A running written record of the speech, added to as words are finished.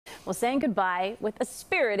Well, saying goodbye with a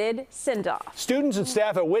spirited send-off. Students and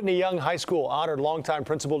staff at Whitney Young High School honored longtime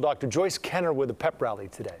principal Dr. Joyce Kenner with a pep rally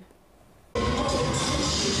today.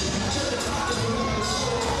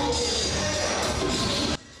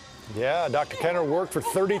 Yeah, Dr. Kenner worked for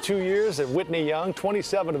 32 years at Whitney Young,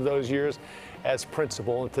 27 of those years as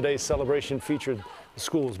principal. And today's celebration featured the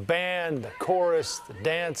school's band, the chorus, the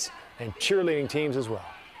dance, and cheerleading teams as well.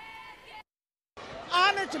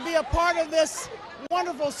 Honored to be a part of this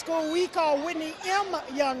wonderful school we call Whitney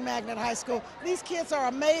Young High School. These kids are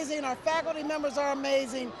amazing. Our faculty members are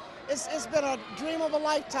amazing. It's been a dream of a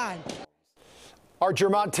lifetime. Our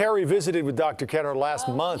Jermont Terry visited with Dr. Kenner last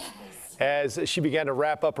month as she began to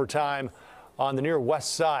wrap up her time on the near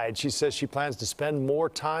west side. She says she plans to spend more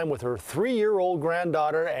time with her 3-year-old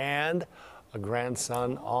granddaughter and a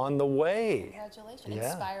grandson on the way. Congratulations.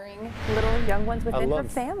 Yeah. Inspiring little young ones within her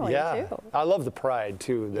family, too. I love the pride,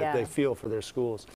 too, that they feel for their schools.